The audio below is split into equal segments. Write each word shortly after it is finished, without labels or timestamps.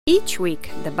Each week,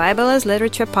 the Bible as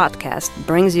Literature podcast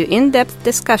brings you in-depth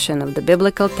discussion of the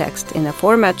biblical text in a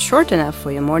format short enough for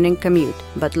your morning commute,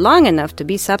 but long enough to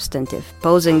be substantive,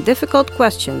 posing difficult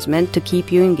questions meant to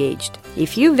keep you engaged.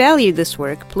 If you value this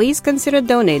work, please consider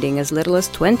donating as little as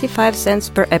 25 cents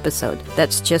per episode.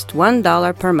 That's just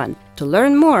 $1 per month. To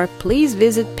learn more, please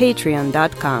visit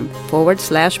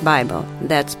patreon.com/Bible.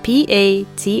 That's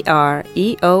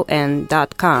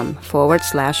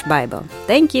patreon.com/Bible.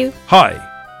 Thank you. Hi.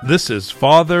 This is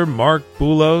Father Marc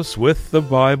Boulos with the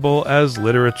Bible as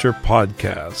Literature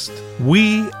podcast.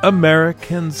 We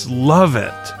Americans love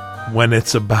it when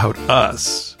it's about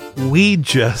us. We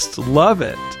just love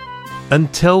it.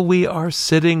 Until we are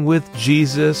sitting with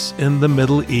Jesus in the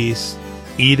Middle East,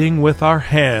 eating with our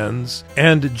hands,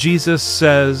 and Jesus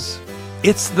says,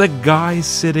 "It's the guy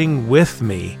sitting with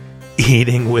me,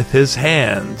 eating with his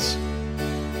hands."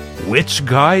 Which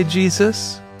guy,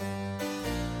 Jesus?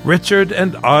 Richard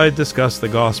and I discuss the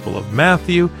Gospel of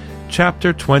Matthew,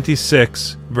 chapter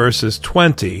 26, verses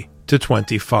 20 to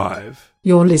 25.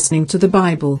 You're listening to the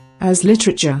Bible as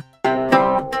Literature.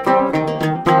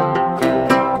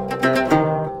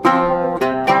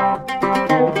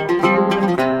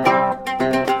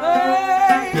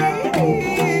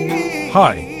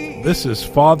 Hi. This is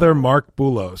Father Marc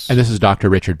Boulos. And this is Dr.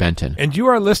 Richard Benton. And you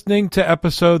are listening to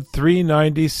episode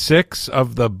 396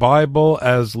 of the Bible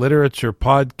as Literature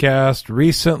podcast.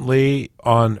 Recently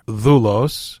on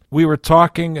Doulos, we were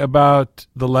talking about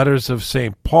the letters of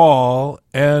St. Paul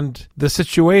and the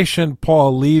situation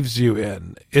Paul leaves you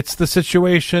in. It's the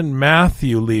situation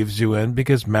Matthew leaves you in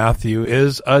because Matthew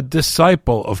is a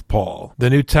disciple of Paul. The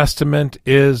New Testament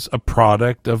is a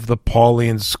product of the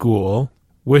Pauline school,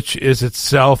 which is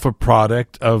itself a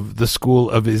product of the school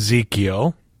of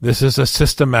Ezekiel. This is a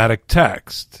systematic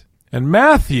text. And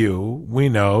Matthew, we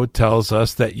know, tells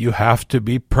us that you have to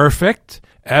be perfect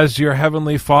as your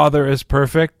heavenly Father is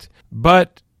perfect,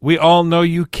 but we all know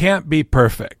you can't be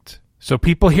perfect. So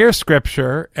people hear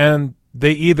Scripture and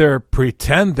they either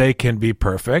pretend they can be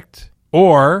perfect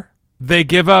or they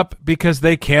give up because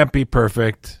they can't be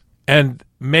perfect and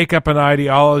make up an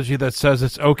ideology that says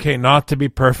it's okay not to be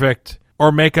perfect,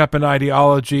 or make up an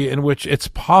ideology in which it's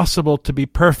possible to be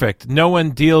perfect. No one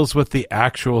deals with the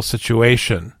actual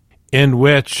situation in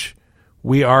which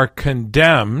we are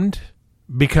condemned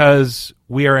because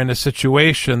we are in a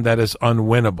situation that is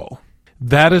unwinnable.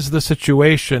 That is the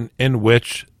situation in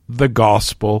which the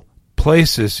gospel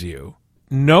places you.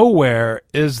 Nowhere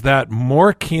is that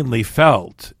more keenly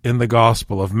felt in the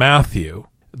Gospel of Matthew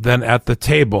than at the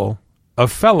table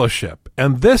of fellowship.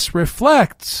 And this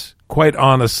reflects, quite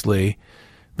honestly,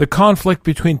 the conflict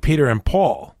between Peter and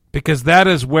Paul, because that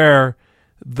is where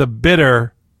the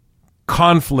bitter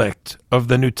conflict of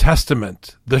the New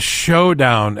Testament, the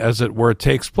showdown, as it were,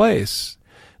 takes place.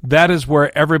 That is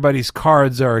where everybody's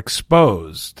cards are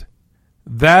exposed.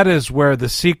 That is where the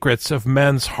secrets of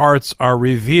men's hearts are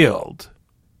revealed.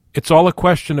 It's all a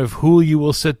question of who you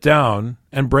will sit down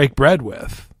and break bread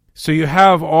with. So you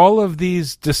have all of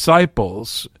these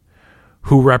disciples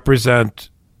who represent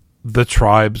the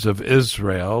tribes of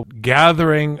Israel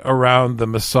gathering around the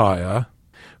Messiah,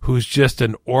 who's just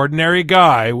an ordinary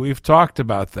guy. We've talked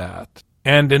about that.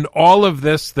 And in all of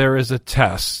this, there is a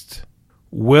test.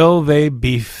 Will they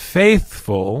be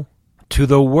faithful to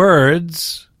the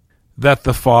words that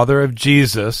the Father of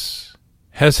Jesus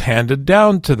has handed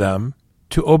down to them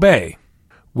to obey?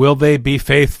 Will they be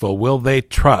faithful? Will they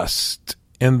trust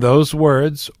in those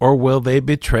words, or will they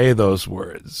betray those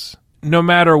words? No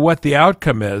matter what the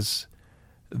outcome is,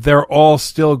 they're all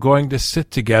still going to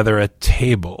sit together at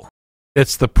table.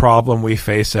 It's the problem we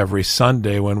face every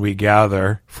Sunday when we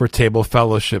gather for table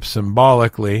fellowship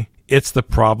symbolically. It's the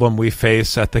problem we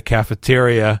face at the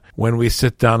cafeteria when we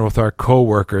sit down with our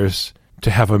coworkers to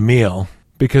have a meal,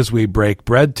 because we break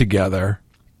bread together,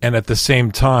 and at the same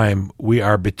time we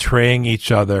are betraying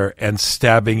each other and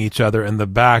stabbing each other in the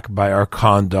back by our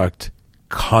conduct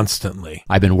constantly.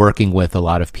 I've been working with a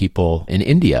lot of people in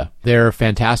India. They're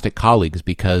fantastic colleagues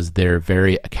because they're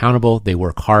very accountable, they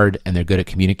work hard, and they're good at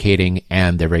communicating,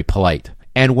 and they're very polite.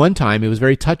 And one time it was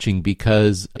very touching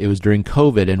because it was during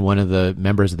COVID and one of the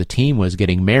members of the team was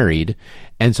getting married.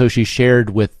 And so she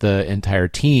shared with the entire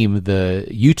team the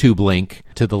YouTube link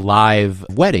to the live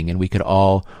wedding, and we could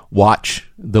all watch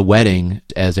the wedding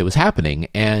as it was happening.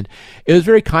 And it was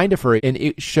very kind of her, and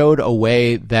it showed a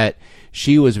way that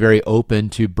she was very open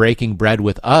to breaking bread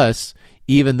with us,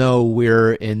 even though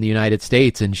we're in the United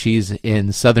States and she's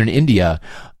in southern India.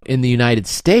 In the United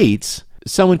States,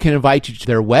 someone can invite you to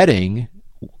their wedding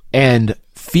and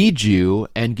feed you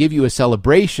and give you a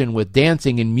celebration with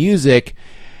dancing and music,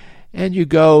 And you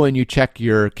go and you check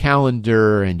your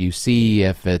calendar and you see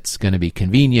if it's going to be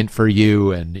convenient for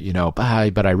you. And,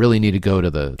 but I really need to go to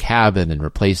the cabin and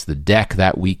replace the deck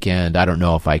that weekend. I don't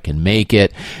know if I can make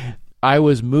it. I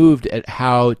was moved at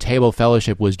how table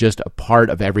fellowship was just a part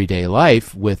of everyday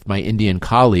life with my Indian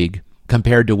colleague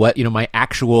compared to what, my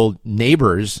actual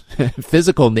neighbors,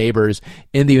 physical neighbors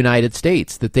in the United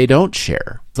States that they don't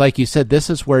share. Like you said, this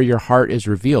is where your heart is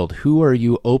revealed. Who are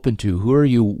you open to? Who are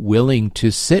you willing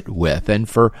to sit with? And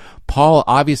for Paul,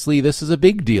 obviously, this is a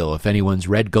big deal. If anyone's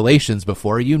read Galatians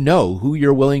before, you know who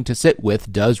you're willing to sit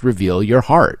with does reveal your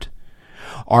heart.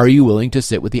 Are you willing to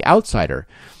sit with the outsider?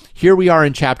 Here we are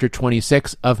in chapter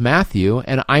 26 of Matthew,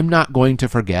 and I'm not going to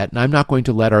forget, and I'm not going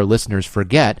to let our listeners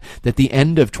forget, that the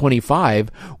end of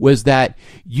 25 was that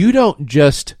you don't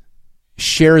just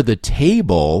share the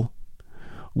table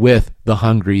with the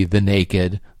hungry, the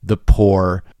naked, the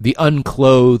poor, the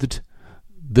unclothed,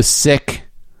 the sick,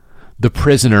 the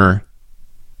prisoner.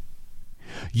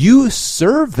 You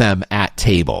serve them at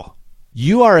table.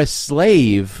 You are a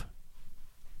slave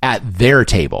at their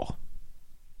table.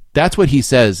 That's what he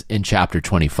says in chapter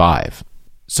 25.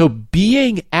 So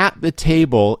being at the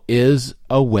table is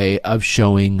a way of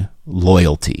showing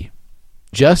loyalty.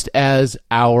 Just as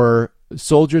our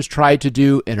soldiers tried to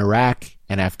do in Iraq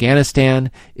and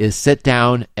Afghanistan, is sit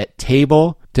down at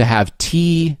table to have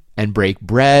tea and break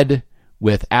bread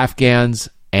with Afghans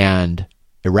and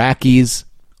Iraqis.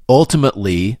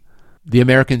 Ultimately, the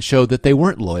Americans showed that they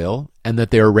weren't loyal and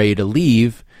that they were ready to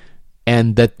leave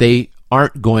and that they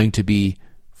aren't going to be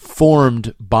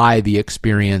formed by the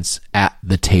experience at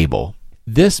the table.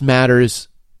 This matters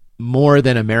more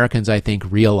than Americans, I think,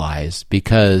 realize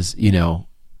because,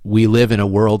 we live in a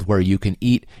world where you can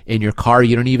eat in your car.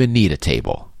 You don't even need a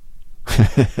table.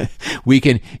 We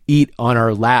can eat on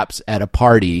our laps at a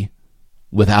party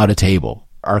without a table.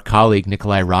 Our colleague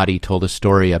Nikolai Roddy told a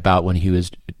story about when he was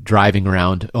driving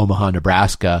around Omaha,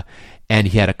 Nebraska, and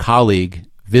he had a colleague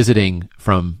visiting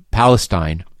from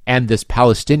Palestine. And this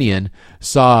Palestinian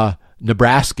saw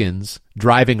Nebraskans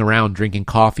driving around drinking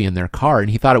coffee in their car, and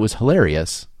he thought it was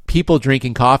hilarious. People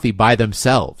drinking coffee by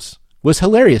themselves was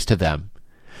hilarious to them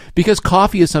because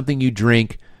coffee is something you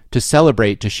drink to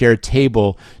celebrate, to share a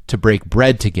table, to break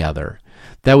bread together.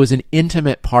 That was an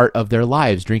intimate part of their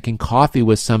lives. Drinking coffee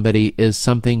with somebody is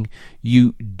something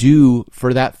you do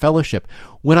for that fellowship.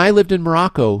 When I lived in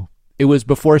Morocco, it was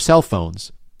before cell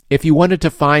phones. If you wanted to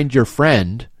find your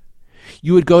friend,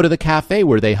 you would go to the cafe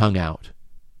where they hung out.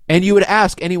 And you would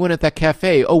ask anyone at that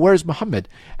cafe, where's Muhammad?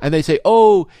 And they say,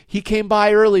 he came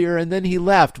by earlier and then he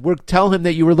left. Tell him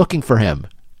that you were looking for him.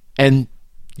 And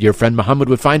your friend Muhammad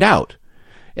would find out.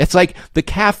 It's like the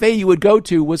cafe you would go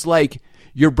to was like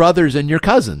your brothers and your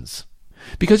cousins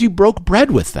because you broke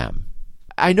bread with them.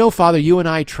 I know, Father, you and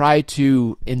I try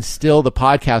to instill the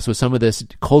podcast with some of this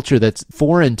culture that's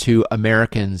foreign to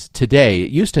Americans today.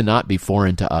 It used to not be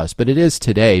foreign to us, but it is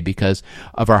today because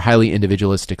of our highly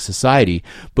individualistic society.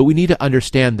 But we need to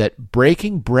understand that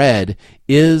breaking bread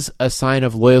is a sign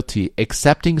of loyalty,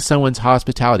 accepting someone's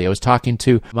hospitality. I was talking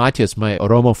to Matias, my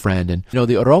Oromo friend, and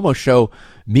the Oromo show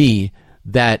me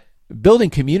that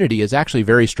building community is actually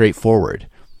very straightforward.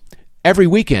 Every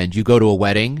weekend you go to a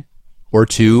wedding, or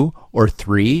 2 or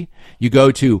 3, you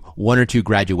go to 1 or 2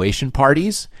 graduation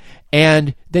parties,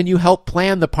 and then you help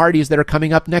plan the parties that are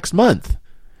coming up next month.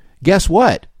 Guess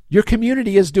what? Your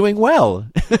community is doing well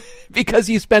because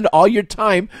you spend all your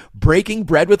time breaking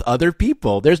bread with other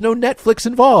people. There's no Netflix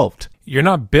involved. You're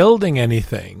not building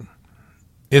anything.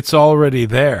 It's already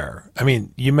there. I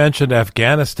mean, you mentioned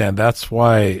Afghanistan. That's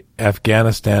why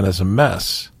Afghanistan is a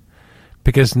mess.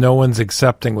 Because no one's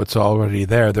accepting what's already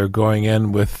there. They're going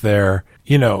in with their,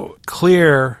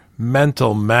 clear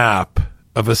mental map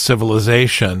of a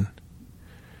civilization,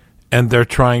 and they're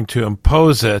trying to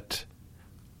impose it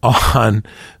on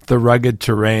the rugged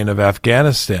terrain of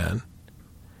Afghanistan.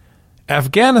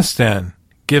 Afghanistan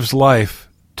gives life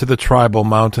to the tribal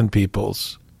mountain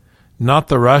peoples, not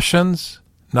the Russians,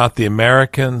 not the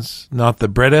Americans, not the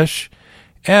British,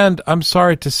 and I'm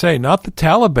sorry to say, not the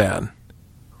Taliban.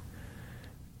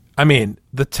 I mean,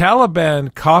 the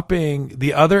Taliban copying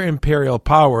the other imperial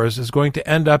powers is going to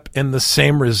end up in the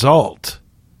same result.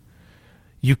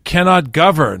 You cannot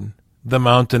govern the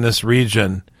mountainous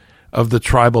region of the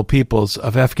tribal peoples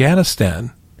of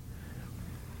Afghanistan.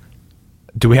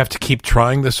 Do we have to keep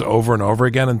trying this over and over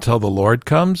again until the Lord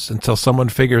comes, until someone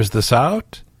figures this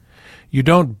out? You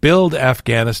don't build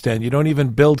Afghanistan. You don't even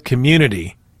build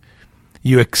community.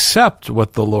 You accept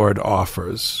what the Lord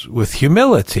offers with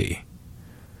humility.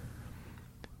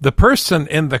 The person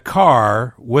in the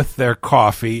car with their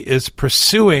coffee is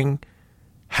pursuing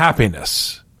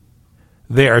happiness,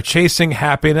 They are chasing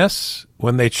happiness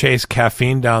when they chase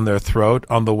caffeine down their throat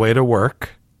on the way to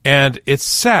work. And it's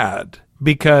sad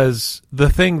because the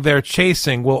thing they're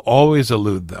chasing will always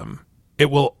elude them. It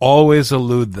will always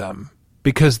elude them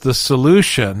because the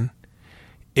solution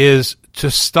is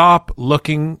to stop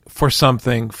looking for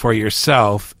something for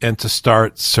yourself and to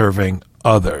start serving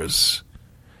others.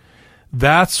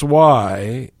 That's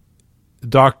why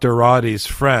Dr. Roddy's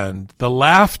friend, the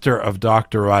laughter of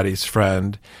Dr. Roddy's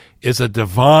friend, is a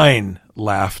divine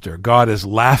laughter. God is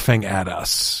laughing at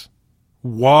us.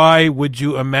 Why would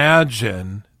you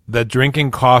imagine that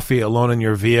drinking coffee alone in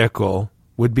your vehicle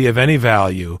would be of any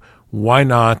value? Why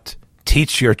not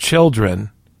teach your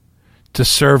children to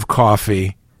serve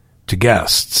coffee to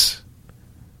guests?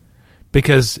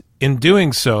 Because in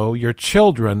doing so, your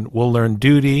children will learn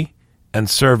duty and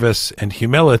service and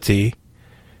humility,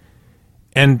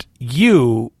 and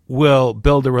you will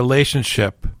build a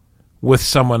relationship with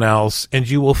someone else, and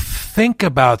you will think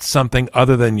about something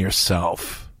other than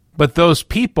yourself. But those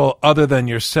people other than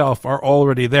yourself are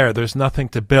already there. There's nothing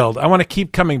to build. I want to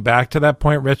keep coming back to that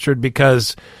point, Richard,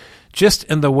 because just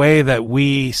in the way that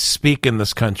we speak in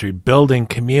this country, building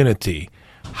community,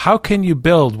 how can you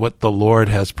build what the Lord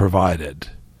has provided?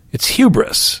 It's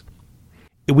hubris.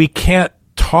 We can't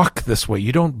talk this way.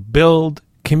 You don't build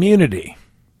community.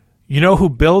 You know who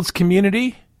builds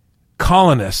community?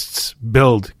 Colonists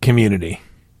build community.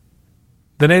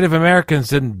 The Native Americans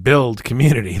didn't build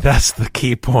community. That's the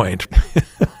key point.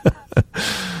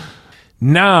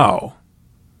 Now,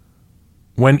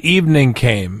 when evening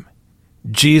came,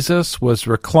 Jesus was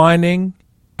reclining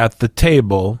at the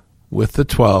table with the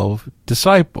 12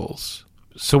 disciples.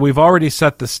 So we've already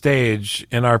set the stage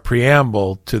in our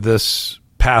preamble to this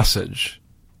passage.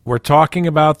 We're talking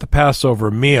about the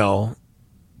Passover meal,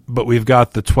 but we've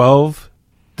got the 12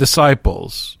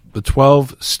 disciples, the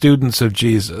 12 students of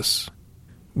Jesus.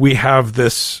 We have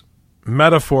this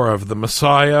metaphor of the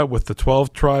Messiah with the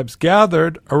 12 tribes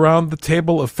gathered around the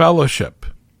table of fellowship.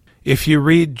 If you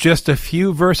read just a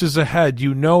few verses ahead,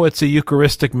 you know it's a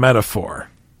Eucharistic metaphor.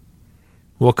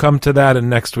 We'll come to that in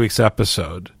next week's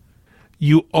episode.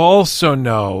 You also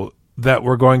know that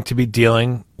we're going to be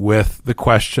dealing with the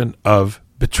question of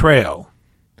betrayal.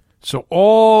 So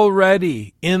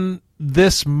already in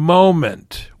this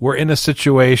moment, we're in a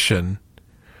situation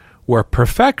where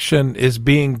perfection is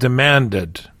being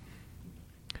demanded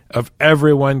of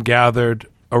everyone gathered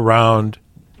around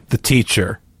the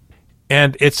teacher.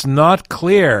 And it's not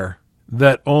clear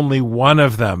that only one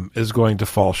of them is going to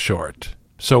fall short.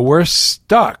 So we're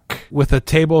stuck with a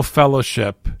table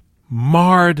fellowship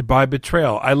marred by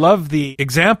betrayal. I love the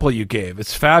example you gave.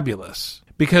 It's fabulous.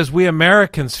 Because we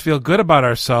Americans feel good about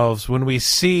ourselves when we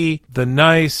see the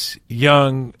nice,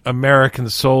 young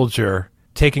American soldier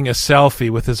taking a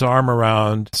selfie with his arm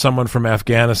around someone from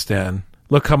Afghanistan.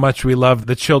 Look how much we love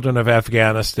the children of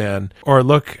Afghanistan. Or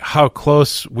look how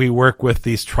close we work with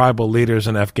these tribal leaders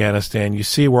in Afghanistan. You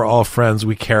see, we're all friends.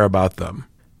 We care about them.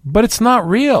 But it's not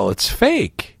real. It's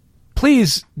fake.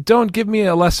 Please don't give me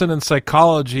a lesson in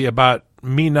psychology about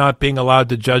me not being allowed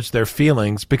to judge their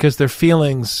feelings, because their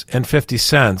feelings and 50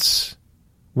 cents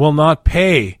will not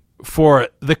pay for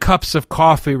the cups of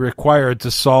coffee required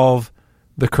to solve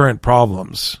the current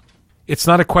problems. It's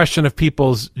not a question of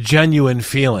people's genuine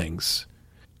feelings.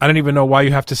 I don't even know why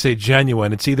you have to say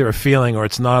genuine. It's either a feeling or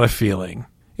it's not a feeling.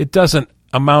 It doesn't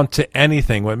amount to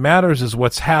anything. What matters is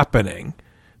what's happening.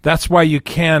 That's why you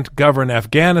can't govern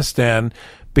Afghanistan,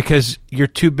 because you're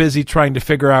too busy trying to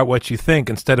figure out what you think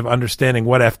instead of understanding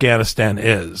what Afghanistan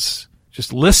is.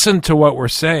 Just listen to what we're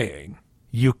saying.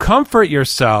 You comfort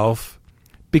yourself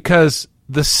because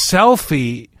the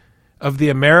selfie of the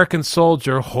American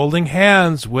soldier holding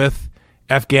hands with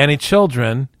Afghani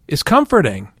children is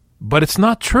comforting, but it's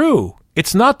not true.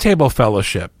 It's not table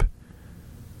fellowship.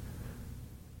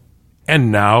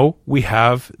 And now we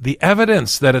have the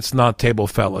evidence that it's not table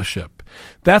fellowship.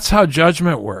 That's how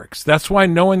judgment works. That's why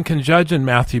no one can judge in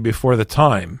Matthew before the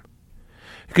time.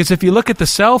 Because if you look at the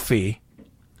selfie,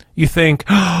 you think,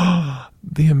 oh,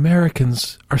 the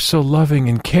Americans are so loving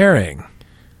and caring.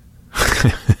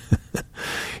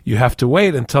 You have to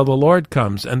wait until the Lord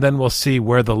comes, and then we'll see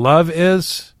where the love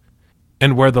is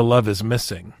and where the love is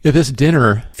missing. This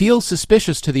dinner feels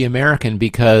suspicious to the American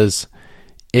because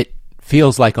it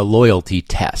feels like a loyalty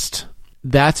test.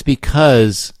 That's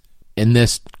because in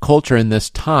this culture, in this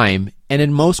time, and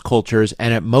in most cultures,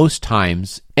 and at most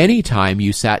times, any time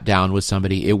you sat down with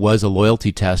somebody, it was a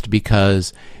loyalty test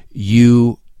because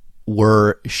you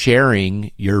were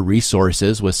sharing your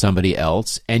resources with somebody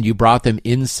else, and you brought them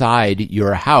inside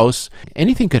your house.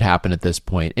 Anything could happen at this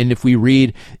point. And if we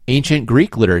read ancient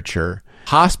Greek literature,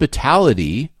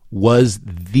 Hospitality was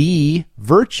the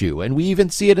virtue, and we even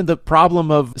see it in the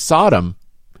problem of Sodom.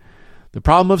 The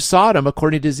problem of Sodom,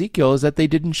 according to Ezekiel, is that they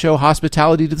didn't show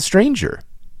hospitality to the stranger.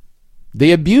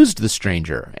 They abused the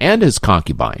stranger and his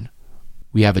concubine.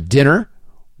 We have a dinner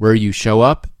where you show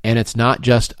up, and it's not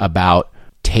just about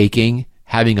taking,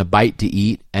 having a bite to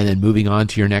eat, and then moving on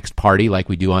to your next party like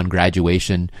we do on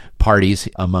graduation parties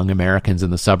among Americans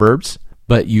in the suburbs,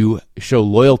 but you show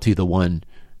loyalty to the one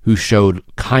who showed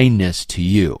kindness to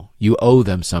you. You owe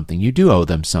them something. You do owe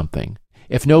them something.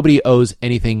 If nobody owes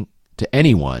anything to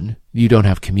anyone, you don't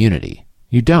have community.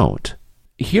 You don't.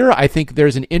 Here, I think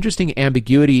there's an interesting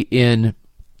ambiguity in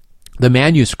the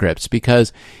manuscripts,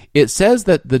 because it says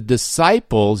that the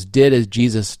disciples did as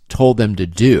Jesus told them to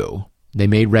do. They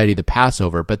made ready the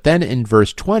Passover. But then in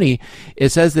verse 20, it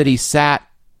says that he sat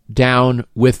down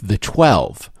with the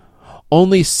 12.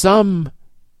 Only some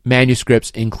manuscripts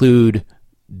include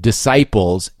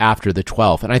disciples after the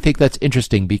 12. And I think that's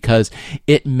interesting because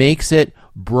it makes it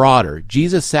broader.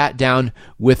 Jesus sat down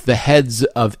with the heads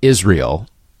of Israel,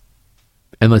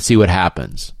 and let's see what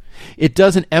happens. It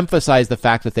doesn't emphasize the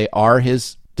fact that they are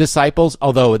his disciples,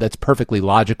 although that's perfectly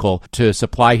logical to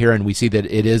supply here, and we see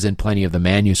that it is in plenty of the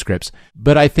manuscripts.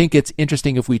 But I think it's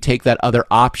interesting if we take that other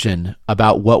option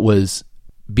about what was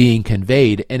being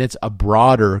conveyed, and it's a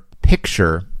broader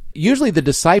picture. Usually the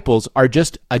disciples are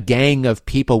just a gang of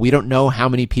people. We don't know how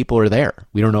many people are there.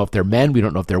 We don't know if they're men. We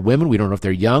don't know if they're women. We don't know if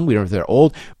they're young. We don't know if they're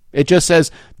old. It just says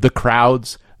the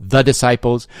crowds, the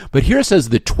disciples. But here it says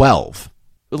the 12.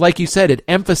 Like you said, it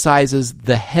emphasizes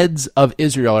the heads of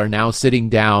Israel are now sitting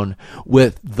down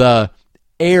with the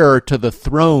heir to the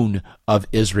throne of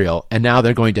Israel, and now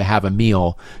they're going to have a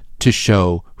meal to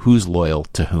show who's loyal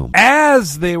to whom.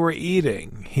 As they were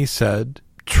eating, he said,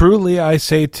 "Truly I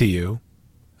say to you,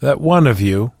 that one of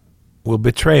you will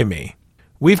betray me."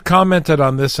 We've commented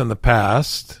on this in the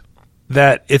past,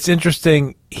 that it's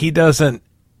interesting he doesn't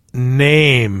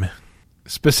name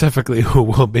specifically who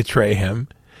will betray him.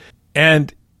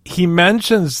 And he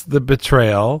mentions the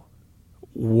betrayal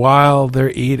while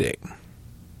they're eating.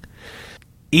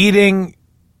 Eating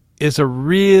is a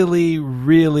really,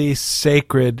 really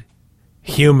sacred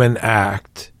human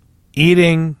act.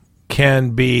 Eating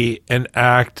can be an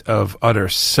act of utter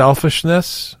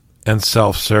selfishness and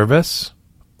self-service,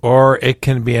 or it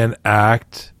can be an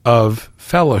act of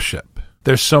fellowship.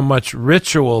 There's so much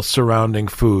ritual surrounding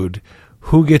food.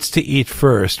 Who gets to eat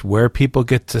first? Where people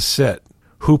get to sit?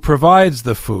 Who provides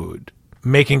the food?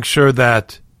 Making sure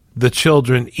that the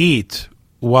children eat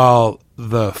while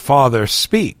the father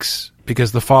speaks,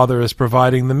 because the father is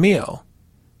providing the meal.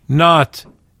 Not,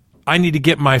 I need to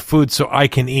get my food so I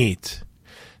can eat.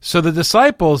 So the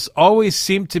disciples always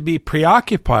seem to be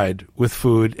preoccupied with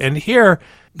food, and here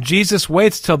Jesus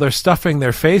waits till they're stuffing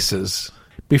their faces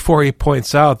before he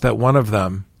points out that one of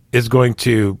them is going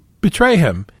to betray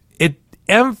him. It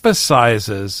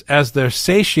emphasizes, as they're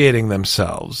satiating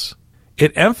themselves,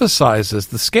 it emphasizes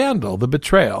the scandal, the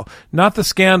betrayal. Not the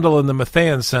scandal in the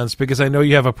Matthean sense, because I know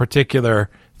you have a particular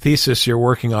thesis you're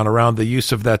working on around the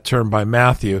use of that term by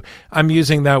Matthew. I'm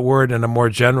using that word in a more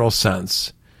general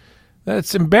sense.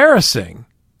 It's embarrassing.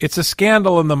 It's a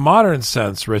scandal in the modern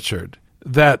sense, Richard,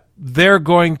 that they're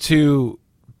going to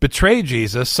betray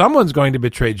Jesus. Someone's going to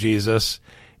betray Jesus,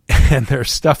 and they're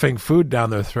stuffing food down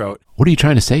their throat. What are you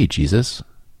trying to say, Jesus?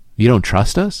 You don't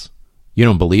trust us? You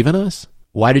don't believe in us?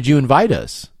 Why did you invite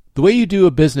us? The way you do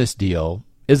a business deal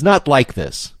is not like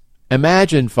this.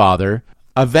 Imagine, Father,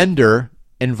 a vendor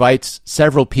invites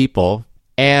several people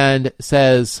and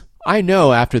says, I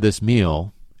know after this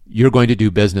meal you're going to do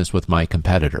business with my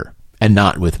competitor and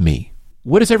not with me.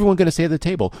 What is everyone going to say at the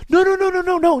table? No,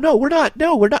 we're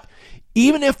not.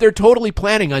 Even if they're totally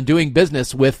planning on doing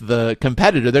business with the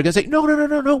competitor, they're going to say,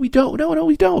 no, we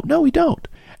don't.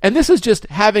 And this is just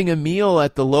having a meal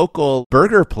at the local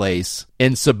burger place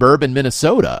in suburban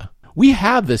Minnesota. We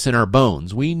have this in our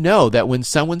bones. We know that when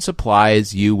someone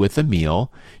supplies you with a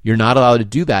meal, you're not allowed to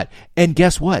do that. And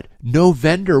guess what? No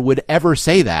vendor would ever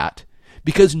say that,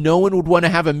 because no one would want to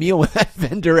have a meal with that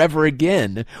vendor ever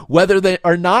again, whether they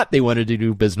or not they wanted to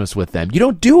do business with them. You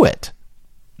don't do it.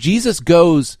 Jesus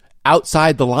goes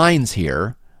outside the lines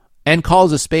here and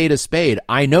calls a spade a spade.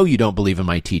 I know you don't believe in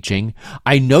my teaching.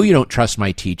 I know you don't trust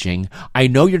my teaching. I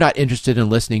know you're not interested in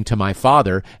listening to my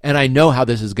Father, and I know how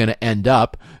this is going to end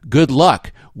up. Good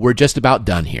luck. We're just about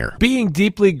done here. Being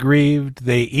deeply grieved,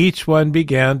 they each one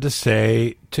began to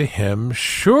say to him,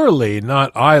 surely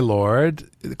not I, Lord.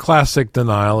 Classic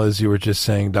denial, as you were just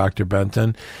saying, Dr.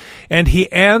 Benton. And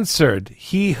he answered,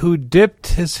 he who dipped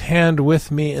his hand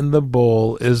with me in the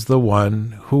bowl is the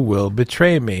one who will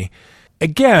betray me.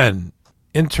 Again,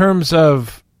 in terms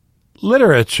of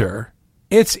literature,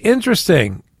 it's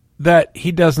interesting that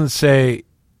he doesn't say,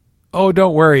 oh,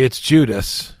 don't worry, it's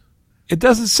Judas. It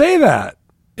doesn't say that.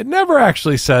 It never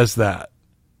actually says that.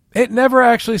 It never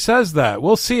actually says that.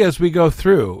 We'll see as we go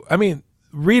through. I mean,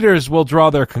 readers will draw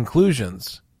their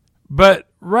conclusions. But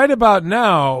right about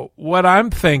now, what I'm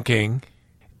thinking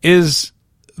is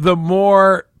the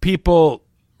more people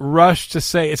rush to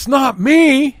say, it's not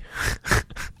me,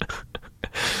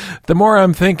 the more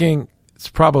I'm thinking it's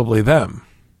probably them.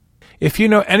 If you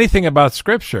know anything about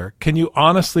Scripture, can you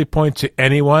honestly point to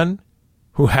anyone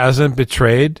who hasn't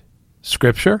betrayed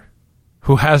Scripture?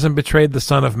 Who hasn't betrayed the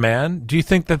Son of Man? Do you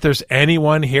think that there's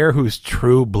anyone here who's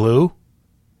true blue?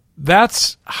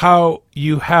 That's how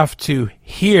you have to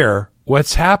hear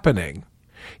what's happening.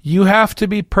 You have to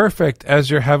be perfect as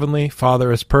your heavenly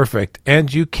Father is perfect,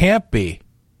 and you can't be.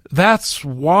 That's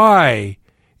why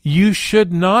you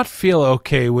should not feel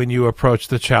okay when you approach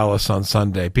the chalice on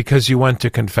Sunday because you went to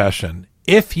confession.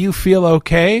 If you feel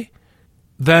okay,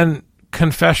 then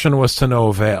confession was to no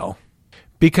avail.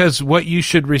 Because what you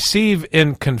should receive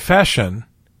in confession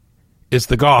is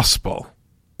the gospel.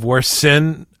 Where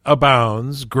sin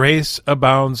abounds, grace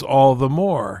abounds all the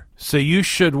more. So you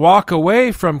should walk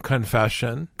away from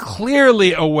confession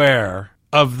clearly aware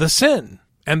of the sin.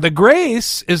 And the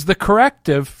grace is the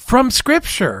corrective from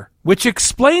Scripture, which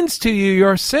explains to you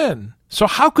your sin. So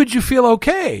how could you feel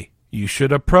okay? You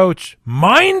should approach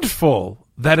mindful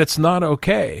that it's not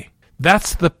okay.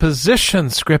 That's the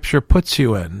position Scripture puts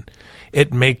you in.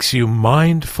 It makes you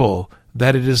mindful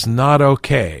that it is not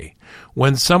okay.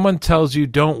 When someone tells you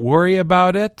don't worry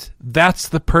about it, that's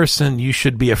the person you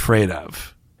should be afraid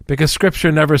of. Because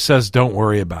Scripture never says don't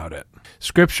worry about it.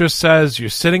 Scripture says you're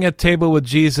sitting at table with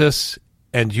Jesus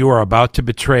and you are about to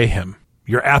betray him.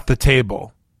 You're at the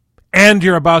table. And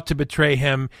you're about to betray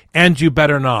him, and you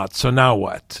better not. So now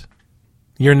what?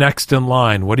 You're next in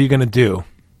line. What are you going to do?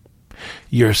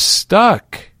 You're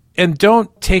stuck. And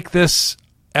don't take this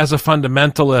as a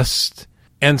fundamentalist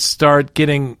and start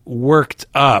getting worked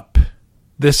up.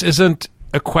 This isn't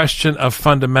a question of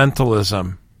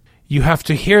fundamentalism. You have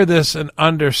to hear this and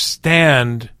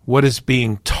understand what is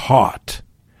being taught.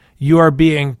 You are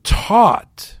being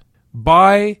taught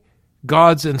by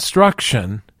God's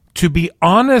instruction to be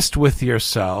honest with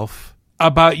yourself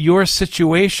about your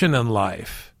situation in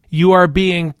life. You are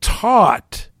being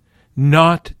taught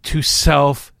not to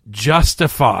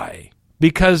self-justify.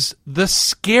 Because the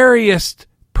scariest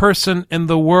person in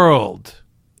the world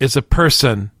is a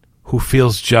person who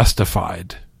feels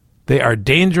justified. They are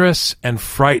dangerous and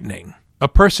frightening. A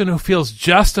person who feels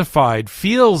justified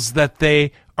feels that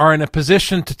they are in a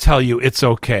position to tell you it's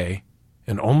okay.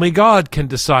 And only God can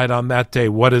decide on that day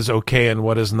what is okay and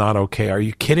what is not okay. Are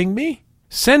you kidding me?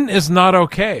 Sin is not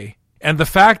okay. And the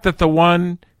fact that the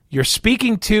one you're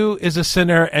speaking to is a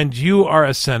sinner and you are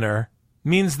a sinner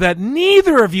means that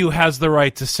neither of you has the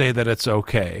right to say that it's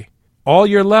okay. All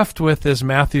you're left with is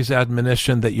Matthew's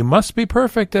admonition that you must be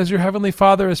perfect as your heavenly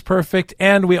Father is perfect,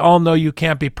 and we all know you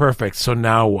can't be perfect, so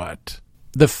now what?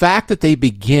 The fact that they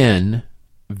begin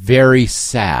very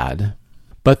sad,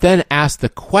 but then ask the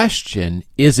question,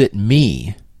 is it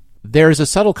me? There's a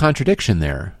subtle contradiction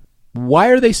there. Why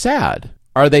are they sad?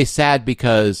 Are they sad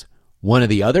because one of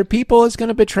the other people is going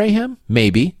to betray him?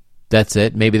 Maybe. That's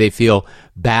it. Maybe they feel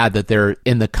bad that they're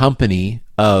in the company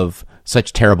of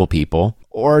such terrible people.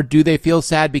 Or do they feel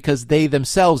sad because they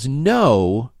themselves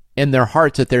know in their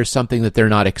hearts that there's something that they're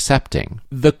not accepting?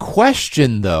 The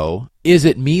question, though, is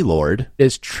it me, Lord,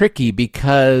 is tricky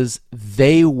because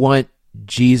they want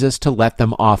Jesus to let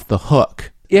them off the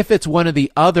hook. If it's one of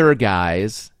the other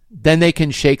guys, then they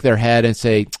can shake their head and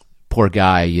say, poor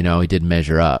guy, he didn't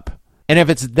measure up. And if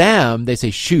it's them, they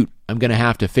say, shoot, I'm going to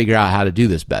have to figure out how to do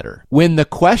this better. When the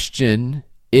question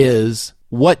is,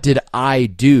 what did I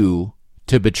do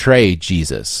to betray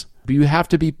Jesus? You have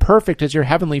to be perfect as your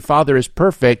heavenly Father is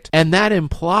perfect, and that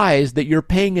implies that you're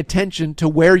paying attention to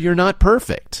where you're not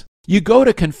perfect. You go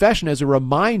to confession as a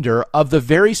reminder of the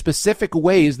very specific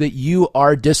ways that you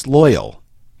are disloyal.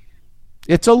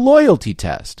 It's a loyalty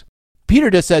test. Peter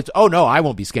just says, oh no, I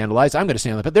won't be scandalized. I'm going to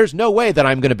stand up. But there's no way that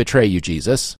I'm going to betray you,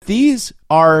 Jesus. These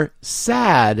are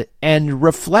sad and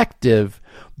reflective,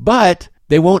 but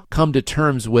they won't come to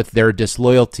terms with their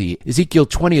disloyalty. Ezekiel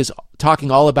 20 is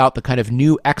talking all about the kind of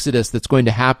new exodus that's going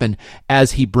to happen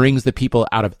as he brings the people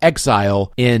out of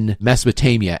exile in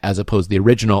Mesopotamia, as opposed to the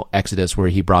original exodus where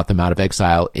he brought them out of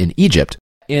exile in Egypt.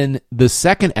 In the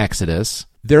second exodus,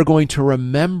 they're going to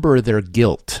remember their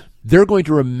guilt. They're going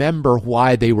to remember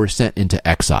why they were sent into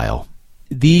exile.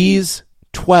 These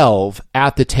 12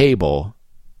 at the table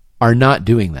are not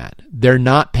doing that. They're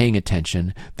not paying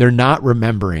attention. They're not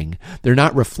remembering. They're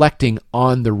not reflecting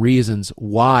on the reasons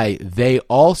why they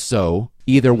also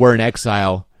either were in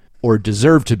exile or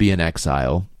deserve to be in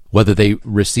exile, whether they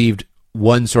received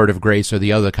one sort of grace or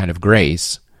the other kind of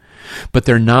grace, but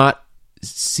they're not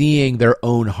seeing their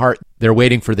own heart. They're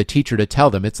waiting for the teacher to tell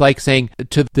them. It's like saying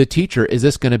to the teacher, is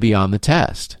this going to be on the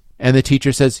test? And the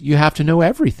teacher says, you have to know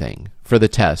everything for the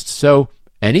test, so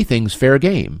anything's fair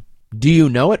game. Do you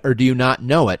know it or do you not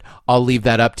know it? I'll leave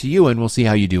that up to you, and we'll see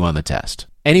how you do on the test.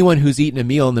 Anyone who's eaten a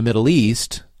meal in the Middle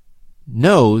East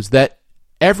knows that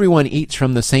everyone eats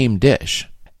from the same dish.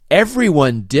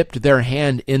 Everyone dipped their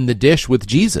hand in the dish with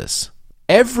Jesus.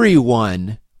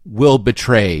 Everyone will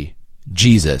betray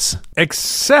Jesus.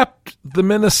 Except the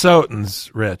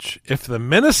Minnesotans, Rich. If the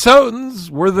Minnesotans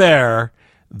were there,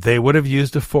 they would have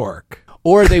used a fork.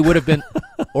 Or they would have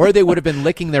been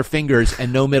licking their fingers,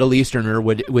 and no Middle Easterner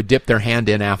would dip their hand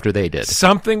in after they did.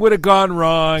 Something would have gone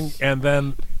wrong, and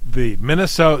then the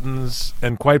Minnesotans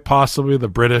and quite possibly the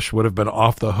British would have been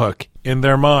off the hook in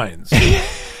their minds.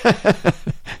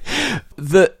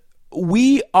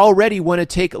 We already want to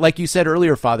take, like you said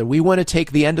earlier, Father, we want to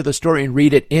take the end of the story and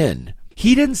read it in.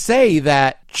 He didn't say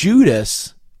that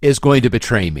Judas is going to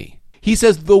betray me. He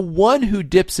says the one who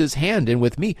dips his hand in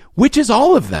with me, which is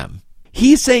all of them.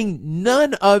 He's saying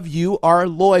none of you are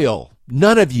loyal.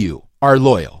 None of you are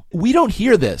loyal. We don't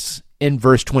hear this in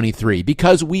verse 23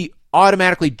 because we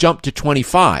automatically jump to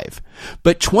 25.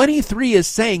 But 23 is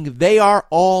saying they are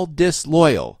all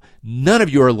disloyal. None of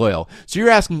you are loyal. So you're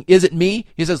asking, is it me?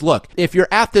 He says, look, if you're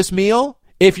at this meal,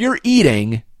 if you're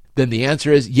eating, then the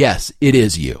answer is yes, it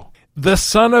is you. The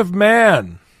Son of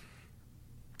Man,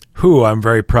 who I'm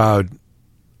very proud,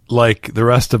 like the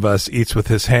rest of us, eats with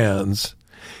his hands,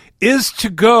 is to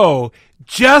go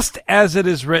just as it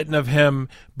is written of him,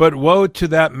 but woe to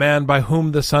that man by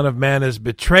whom the Son of Man is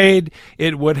betrayed.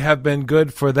 It would have been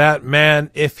good for that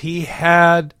man if he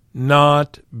had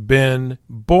not been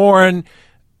born.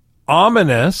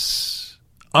 Ominous,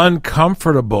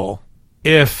 uncomfortable.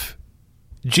 If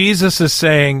Jesus is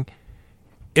saying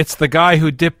it's the guy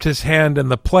who dipped his hand in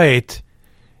the plate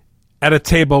at a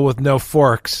table with no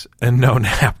forks and no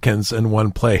napkins and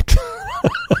one plate.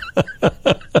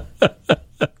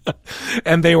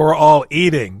 And they were all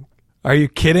eating. Are you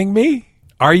kidding me?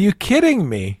 Are you kidding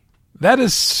me? That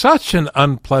is such an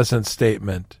unpleasant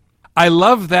statement. I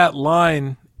love that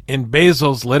line in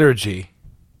Basil's liturgy,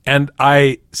 and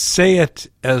I say it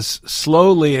as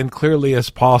slowly and clearly as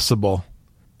possible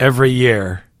every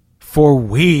year. For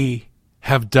we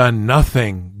have done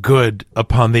nothing good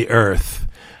upon the earth.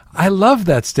 I love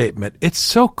that statement. It's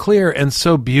so clear and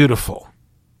so beautiful.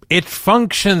 It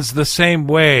functions the same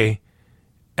way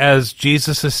as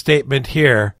Jesus' statement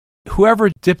here.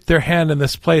 Whoever dipped their hand in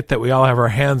this plate that we all have our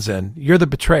hands in, you're the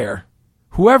betrayer.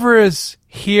 Whoever is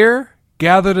here,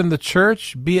 gathered in the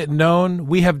church, be it known,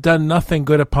 we have done nothing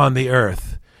good upon the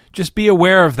earth. Just be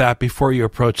aware of that before you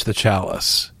approach the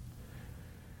chalice.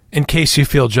 In case you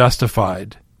feel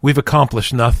justified, we've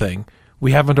accomplished nothing.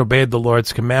 We haven't obeyed the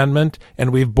Lord's commandment,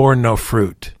 and we've borne no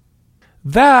fruit.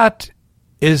 That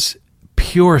is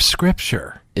pure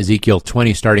Scripture. Ezekiel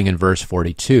 20, starting in verse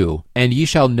 42, and ye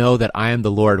shall know that I am the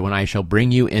Lord when I shall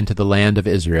bring you into the land of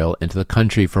Israel, into the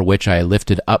country for which I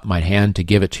lifted up my hand to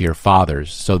give it to your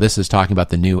fathers. So this is talking about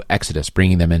the new Exodus,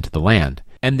 bringing them into the land.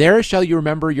 And there shall you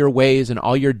remember your ways and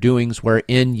all your doings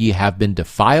wherein ye have been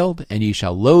defiled, and ye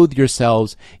shall loathe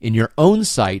yourselves in your own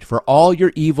sight for all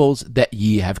your evils that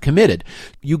ye have committed.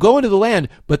 You go into the land,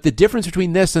 but the difference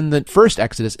between this and the first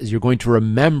Exodus is you're going to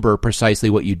remember precisely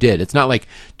what you did. It's not like,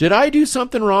 did I do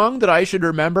something wrong that I should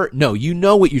remember? No, you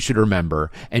know what you should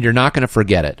remember, and you're not going to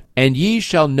forget it. And ye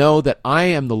shall know that I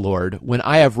am the Lord when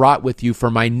I have wrought with you for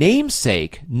my name's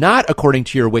sake, not according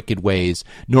to your wicked ways,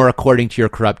 nor according to your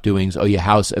corrupt doings, O ye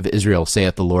house of Israel,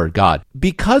 saith the Lord God.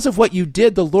 Because of what you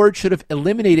did, the Lord should have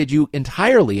eliminated you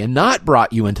entirely and not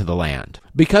brought you into the land.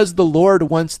 Because the Lord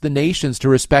wants the nations to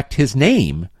respect his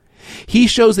name, he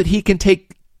shows that he can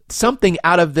take something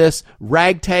out of this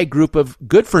ragtag group of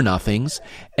good-for-nothings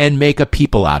and make a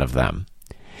people out of them.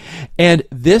 And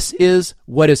this is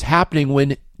what is happening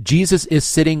when Jesus is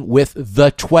sitting with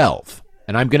the 12.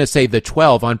 And I'm going to say the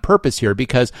 12 on purpose here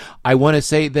because I want to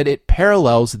say that it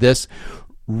parallels this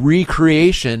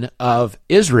recreation of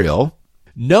Israel,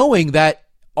 knowing that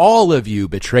all of you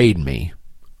betrayed me.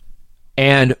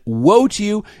 And woe to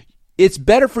you, it's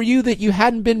better for you that you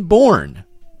hadn't been born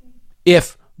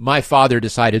if my father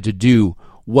decided to do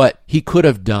what he could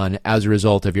have done as a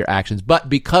result of your actions. But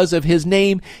because of his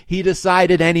name, he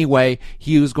decided anyway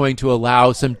he was going to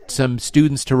allow some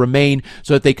students to remain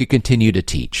so that they could continue to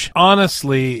teach.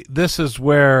 Honestly, this is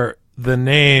where the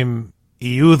name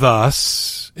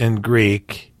Iudas in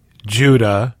Greek,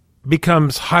 Judah,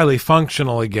 becomes highly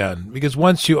functional again. Because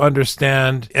once you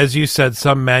understand, as you said,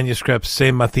 some manuscripts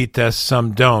say Mathites,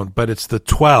 some don't, but it's the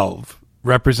 12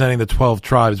 representing the 12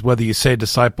 tribes. Whether you say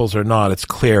disciples or not, it's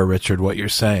clear, Richard, what you're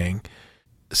saying.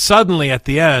 Suddenly at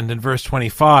the end, in verse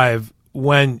 25,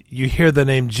 when you hear the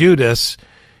name Judas,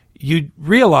 you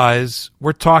realize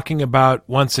we're talking about,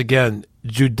 once again,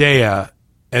 Judea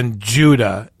and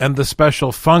Judah and the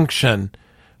special function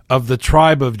of the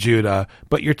tribe of Judah,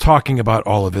 but you're talking about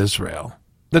all of Israel.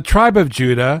 The tribe of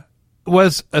Judah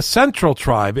was a central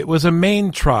tribe. It was a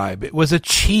main tribe. It was a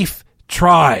chief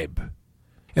tribe.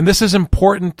 And this is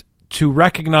important to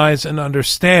recognize and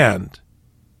understand,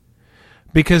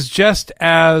 because just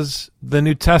as the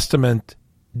New Testament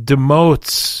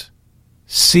demotes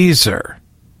Caesar,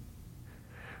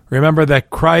 remember that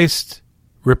Christ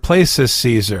replaces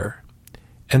Caesar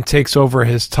and takes over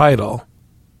his title.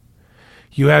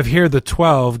 You have here the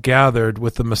 12 gathered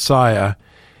with the Messiah,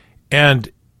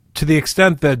 and to the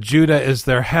extent that Judah is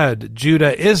their head,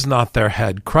 Judah is not their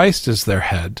head. Christ is their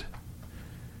head.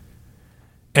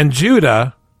 And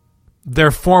Judah, their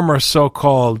former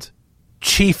so-called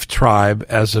chief tribe,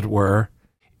 as it were,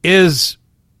 is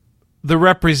the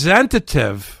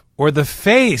representative or the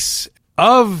face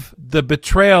of the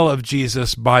betrayal of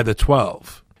Jesus by the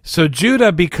 12. So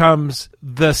Judah becomes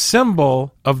the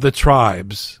symbol of the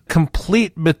tribes,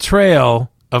 complete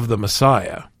betrayal of the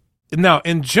Messiah. Now,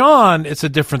 in John, it's a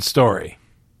different story.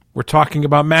 We're talking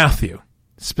about Matthew.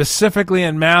 Specifically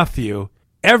in Matthew,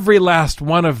 every last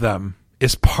one of them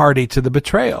is party to the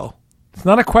betrayal. It's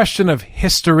not a question of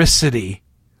historicity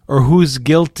or who's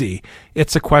guilty.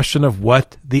 It's a question of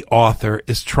what the author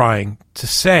is trying to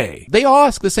say. They all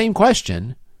ask the same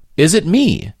question, is it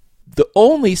me? The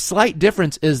only slight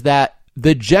difference is that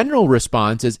the general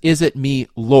response is it me,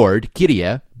 Lord,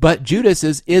 Kyrie, but Judas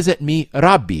is it me,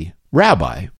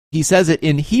 Rabbi? He says it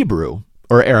in Hebrew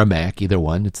or Aramaic, either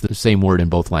one. It's the same word in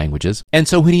both languages. And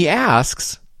so when he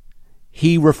asks,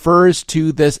 he refers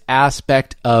to this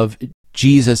aspect of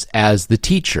Jesus as the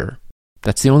teacher.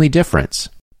 That's the only difference.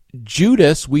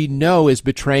 Judas, we know, is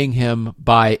betraying him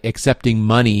by accepting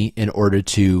money in order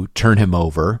to turn him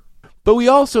over. But we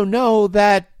also know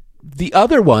that the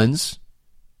other ones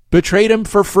betrayed him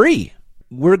for free.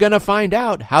 We're going to find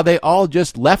out how they all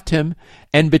just left him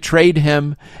and betrayed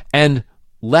him and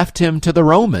left him to the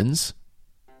Romans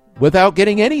without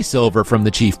getting any silver from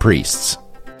the chief priests.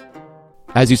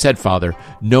 As you said, Father,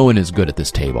 no one is good at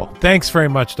this table. Thanks very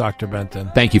much, Dr.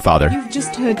 Benton. Thank you, Father. You've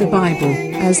just heard the Bible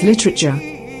as literature.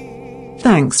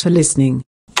 Thanks for listening.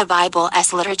 The Bible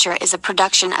as Literature is a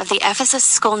production of the Ephesus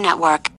School Network.